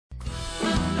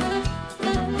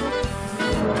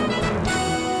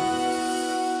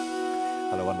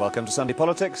welcome to Sunday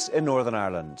Politics in Northern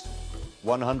Ireland.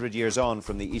 100 years on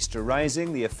from the Easter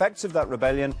Rising, the effects of that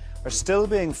rebellion are still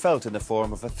being felt in the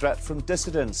form of a threat from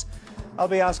dissidents. I'll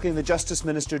be asking the Justice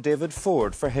Minister David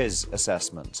Ford for his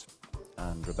assessment.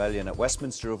 And rebellion at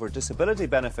Westminster over disability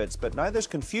benefits, but now there's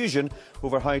confusion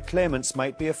over how claimants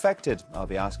might be affected. I'll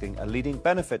be asking a leading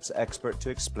benefits expert to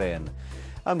explain.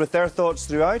 And with their thoughts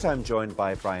throughout, I'm joined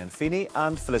by Brian Feeney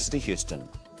and Felicity Huston.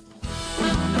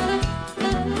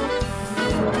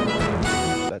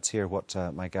 Let's hear what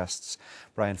my guests,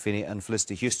 Brian Feeney and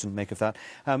Felicity Huston, make of that.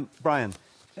 Brian,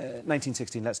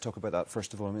 1916, let's talk about that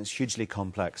first of all. I mean, it's hugely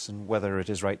complex, and whether it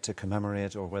is right to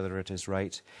commemorate or whether it is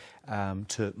right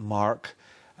to mark.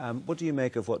 What do you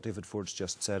make of what David Ford's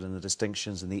just said and the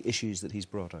distinctions and the issues that he's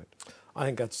brought out? I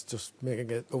think that's just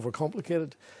making it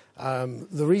overcomplicated.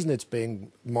 The reason it's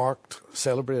being marked,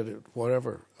 celebrated,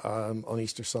 whatever, on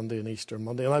Easter Sunday and Easter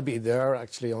Monday, and I'd be there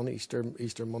actually on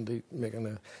Easter Monday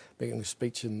making a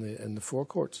speech in the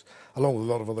forecourts, along with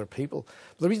a lot of other people.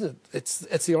 But the reason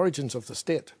it's the origins of the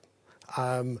state,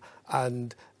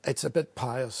 and it's a bit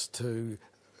pious to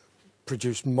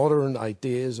produce modern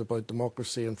ideas about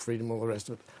democracy and freedom and all the rest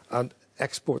of it, and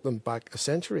export them back a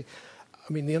century.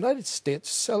 I mean, the United States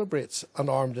celebrates an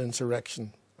armed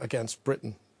insurrection against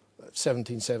Britain,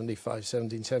 1775,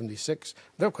 1776.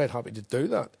 They're quite happy to do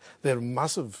that. They had a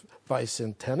massive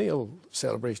bicentennial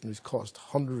celebration which cost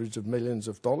hundreds of millions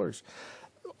of dollars.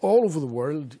 All over the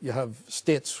world, you have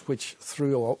states which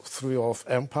threw off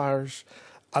empires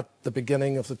at the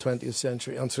beginning of the 20th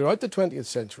century and throughout the 20th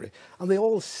century, and they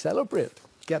all celebrate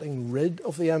getting rid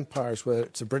of the empires, whether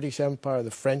it's the British Empire,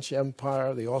 the French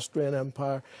Empire, the Austrian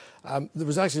Empire. There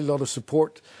was actually a lot of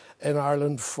support in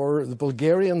Ireland for the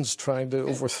Bulgarians trying to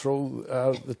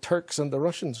overthrow the Turks and the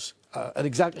Russians at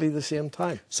exactly the same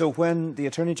time. So when the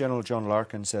Attorney General John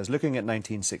Larkin says, looking at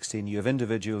 1916, you have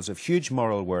individuals of huge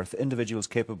moral worth, individuals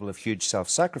capable of huge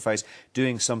self-sacrifice,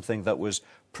 doing something that was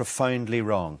profoundly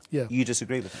wrong. Yeah. You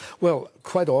disagree with him? Well,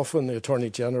 quite often the Attorney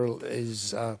General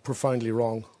is profoundly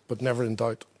wrong, but never in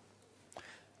doubt.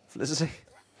 Felicity?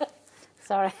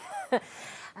 Sorry.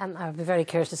 I'll be very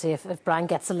curious to see if Brian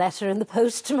gets a letter in the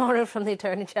post tomorrow from the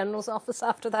Attorney General's office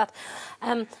after that.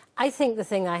 I think the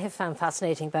thing I have found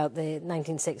fascinating about the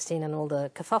 1916 and all the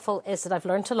kerfuffle is that I've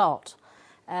learnt a lot.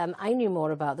 I knew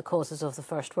more about the causes of the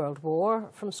First World War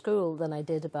from school than I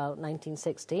did about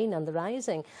 1916 and the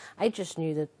Rising. I just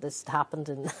knew that this happened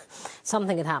and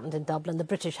something had happened in Dublin. The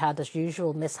British had, as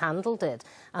usual, mishandled it,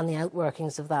 and the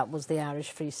outworkings of that was the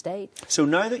Irish Free State. So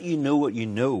now that you know what you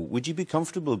know, would you be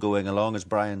comfortable going along as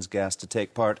Brian's guest to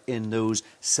take part in those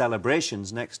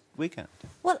celebrations next weekend?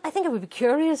 Well, I think I would be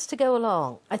curious to go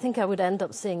along. I think I would end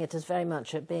up seeing it as very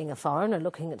much at being a foreigner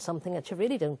looking at something that you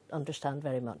really don't understand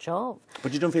very much of.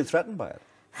 But you don't feel threatened by it?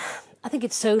 I think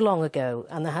it's so long ago,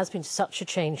 and there has been such a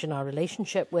change in our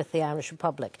relationship with the Irish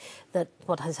Republic, that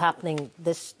what is happening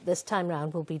this time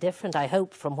round will be different, I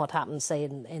hope, from what happened, say,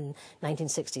 in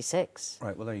 1966.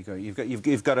 Right, well, there you go.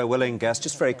 You've got a willing guest.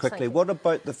 Just very quickly, what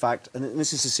about the fact, and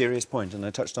this is a serious point, and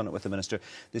I touched on it with the Minister,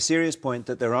 the serious point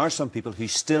that there are some people who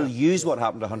still use what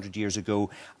happened 100 years ago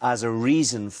as a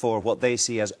reason for what they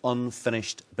see as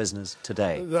unfinished business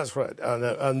today? That's right,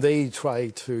 and they try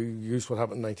to use what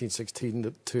happened in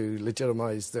 1916 to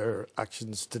legitimise their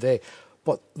actions today.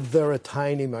 But they're a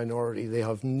tiny minority. They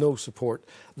have no support.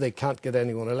 They can't get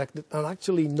anyone elected. And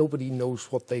actually, nobody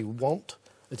knows what they want.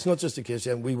 It's not just a case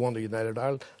of we want a united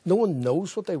Ireland. No one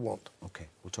knows what they want. OK,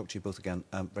 we'll talk to you both again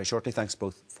very shortly. Thanks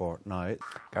both for now.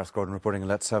 Gareth Gordon reporting.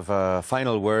 Let's have a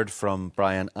final word from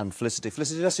Brian and Felicity.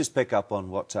 Felicity, let's just pick up on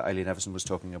what Eileen Everson was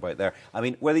talking about there. I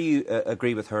mean, whether you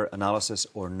agree with her analysis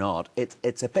or not,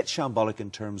 it's a bit shambolic in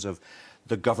terms of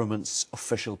the government's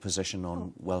official position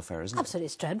on welfare, isn't it? Absolutely,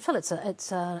 it's dreadful.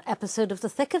 It's an episode of The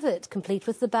Thick of It, complete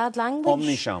with the bad language.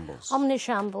 Omni-shambles.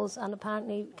 Omni-shambles, and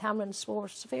apparently Cameron swore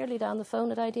severely down the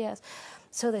phone at IDS.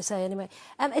 So they say, anyway.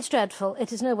 It's dreadful.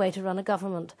 It is no way to run a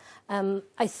government.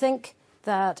 I think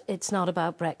that it's not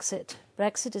about Brexit.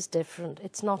 Brexit is different.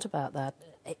 It's not about that.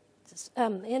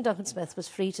 Iain Duncan Smith was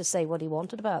free to say what he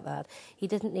wanted about that. He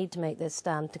didn't need to make this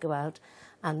stand to go out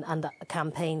and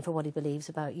campaign for what he believes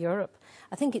about Europe.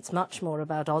 I think it's much more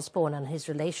about Osborne and his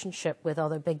relationship with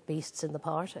other big beasts in the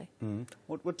party. Mm.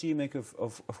 What do you make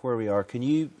of where we are? Can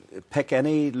you pick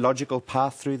any logical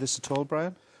path through this at all,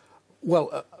 Brian?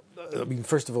 Well, I mean,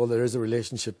 first of all, there is a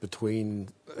relationship between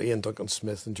Iain Duncan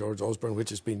Smith and George Osborne, which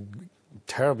has been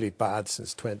terribly bad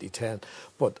since 2010.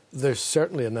 But there's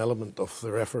certainly an element of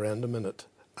the referendum in it.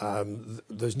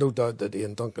 There's no doubt that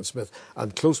Iain Duncan Smith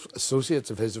and close associates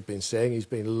of his have been saying he's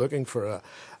been looking for a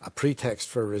pretext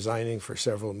for resigning for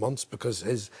several months because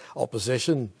his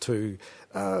opposition to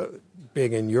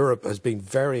being in Europe has been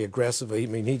very aggressive. I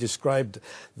mean, he described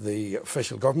the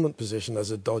official government position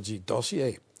as a dodgy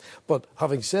dossier. But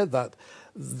having said that,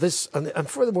 and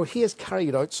furthermore, he has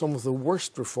carried out some of the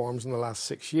worst reforms in the last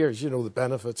 6 years. You know, the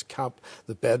benefits cap,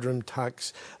 the bedroom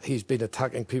tax. He's been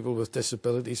attacking people with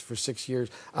disabilities for 6 years.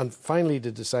 And finally,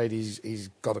 to decide he's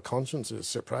got a conscience is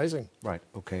surprising. Right,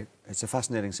 OK. It's a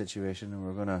fascinating situation, and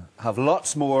we're going to have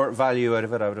lots more value out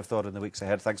of it, I would have thought, in the weeks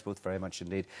ahead. Thanks both very much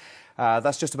indeed.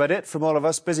 That's just about it from all of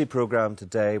us. Busy programme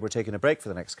today. We're taking a break for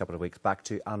the next couple of weeks. Back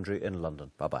to Andrew in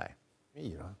London. Bye-bye.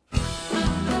 Yeah.